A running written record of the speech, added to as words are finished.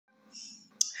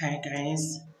Hi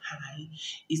guys, hi,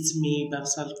 it's me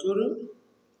Babsal Guru.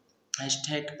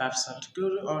 Hashtag Babsal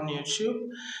Guru on YouTube,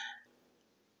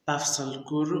 Babsal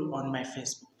Guru on my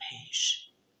Facebook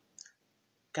page.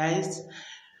 Guys,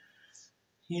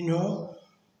 you know,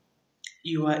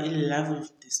 you are in love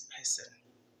with this person.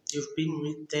 You've been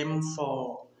with them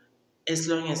for as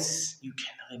long as you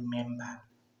can remember.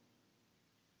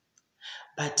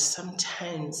 But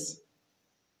sometimes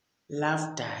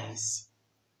love dies.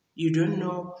 You don't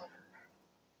know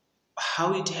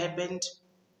how it happened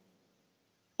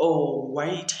or why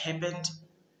it happened,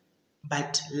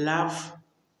 but love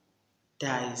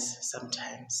dies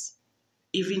sometimes.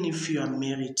 Even if you are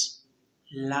married,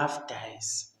 love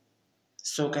dies.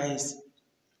 So guys,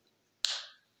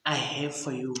 I have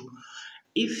for you,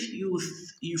 if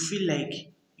you feel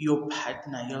like your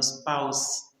partner, your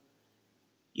spouse,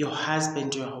 your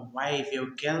husband, your wife, your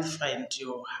girlfriend,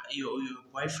 your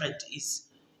boyfriend is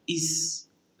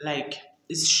like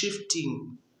is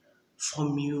shifting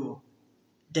from you,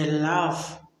 the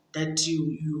love that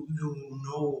you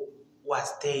know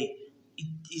was there,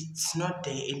 it's not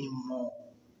there anymore.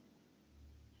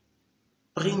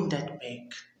 Bring that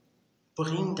back.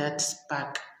 Bring that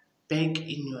spark back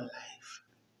in your life.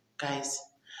 Guys,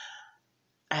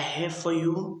 I have for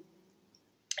you,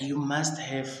 you must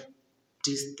have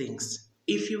these things.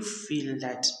 If you feel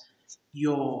that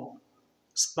your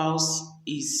spouse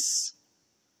is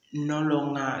no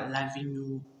longer loving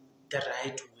you the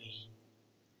right way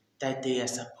that they are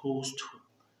supposed to,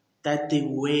 that they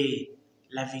were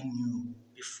loving you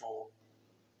before,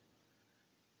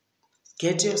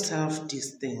 get yourself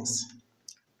these things.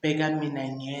 Bheka mina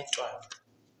ngedwa.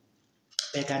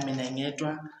 Bheka mina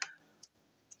ngedwa.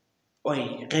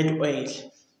 Oil, red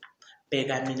oil.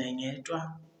 Bheka mina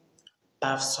ngedwa.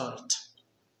 Bath salt.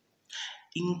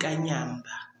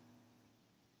 Inkanyamba.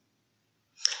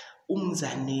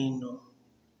 Umzaneno.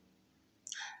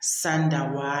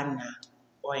 Sandawana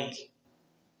oil.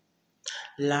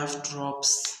 Love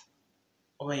drops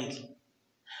oil.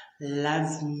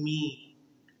 Love me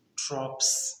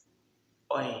drops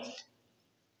oil.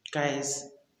 Guys,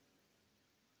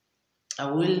 I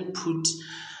will put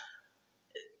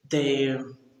a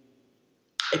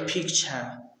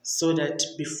picture so that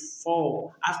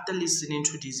after listening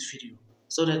to this video,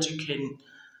 so that you can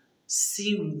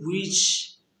see which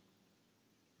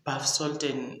bath salt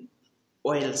and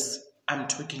oils I'm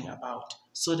talking about,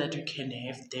 so that you can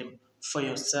have them for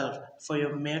yourself, for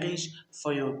your marriage,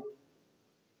 for your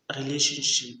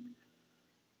relationship.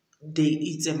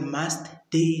 It's a must.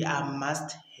 They are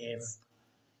must have.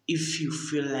 If you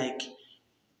feel like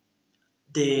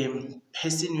the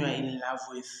person you are in love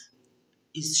with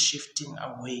is shifting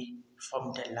away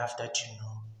from the love that you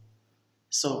know.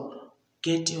 So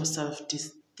get yourself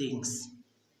these things.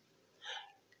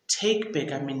 Take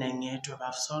back Mina ngedwa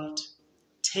bath salt.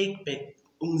 Take back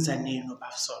umzaneno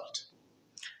bath salt.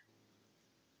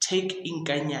 Take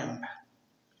inkanyamba.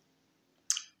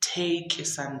 Take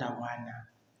sandawana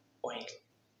oil.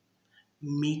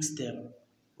 Mix them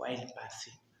while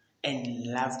bathing. And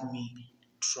love me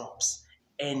drops.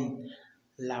 And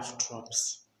love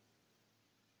drops.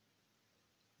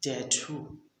 There are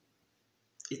two.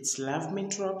 It's love me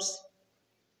drops.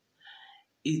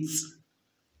 It's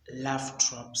love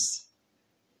drops.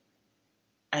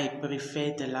 I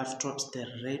prefer the love drops, the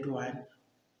red one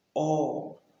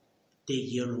or the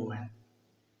yellow one.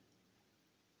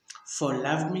 For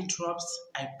love me drops,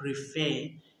 I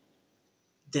prefer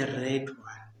the red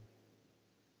one.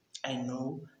 I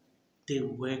know they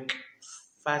work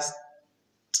fast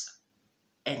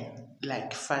and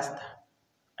like faster.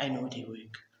 I know they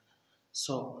work.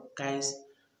 So guys,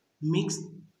 mix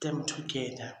them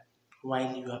together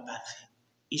while you are bathing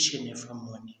each and every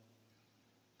morning.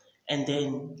 And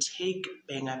then take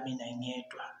Bheka mina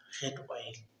ngedwa red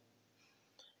oil.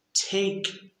 Take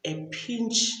a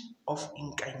pinch of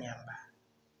inkanyamba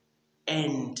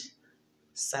and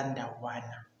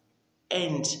sandawana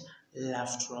and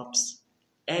love drops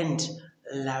and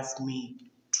love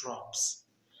me drops.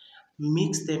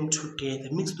 Mix them together.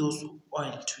 Mix those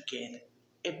oil together.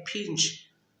 A pinch,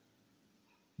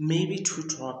 maybe 2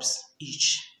 drops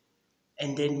each,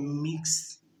 and then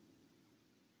mix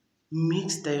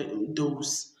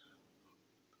those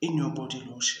in your body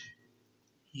lotion.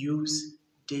 Use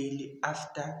daily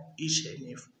after each and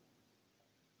every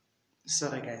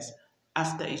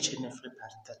after each and every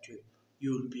bath that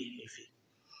you will be having.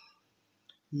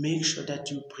 Make sure that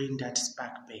you bring that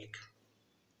spark back.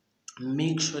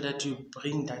 Make sure that you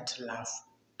bring that love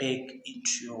back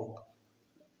into your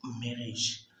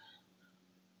marriage.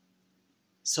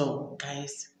 So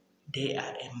guys, they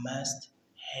are a must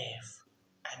have.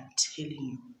 I'm telling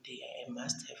you they are a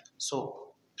must have.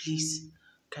 So please,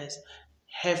 guys,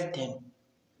 have them.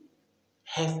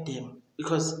 Have them.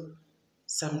 Because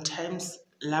sometimes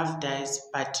love dies,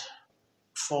 but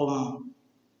from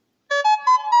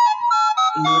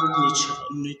not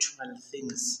natural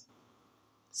things.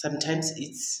 Sometimes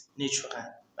it's natural,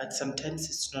 but sometimes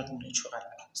it's not natural.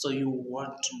 So you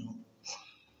want to know.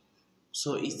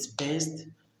 So it's best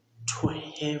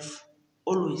to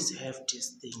always have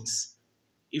these things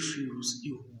if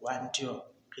you want your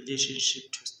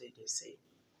relationship to stay the same.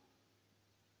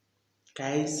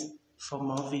 Guys, for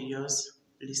more videos,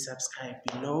 please subscribe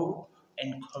below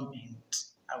and comment.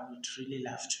 I would really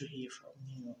love to hear from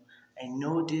you. I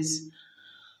know this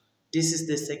is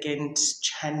the second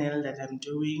channel that I'm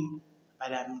doing,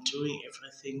 but I'm doing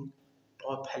everything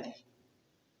properly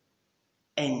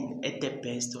and at the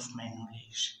best of my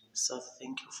knowledge. So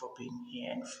thank you for being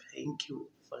here and thank you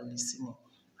for listening.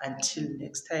 Until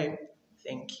next time,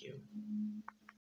 thank you.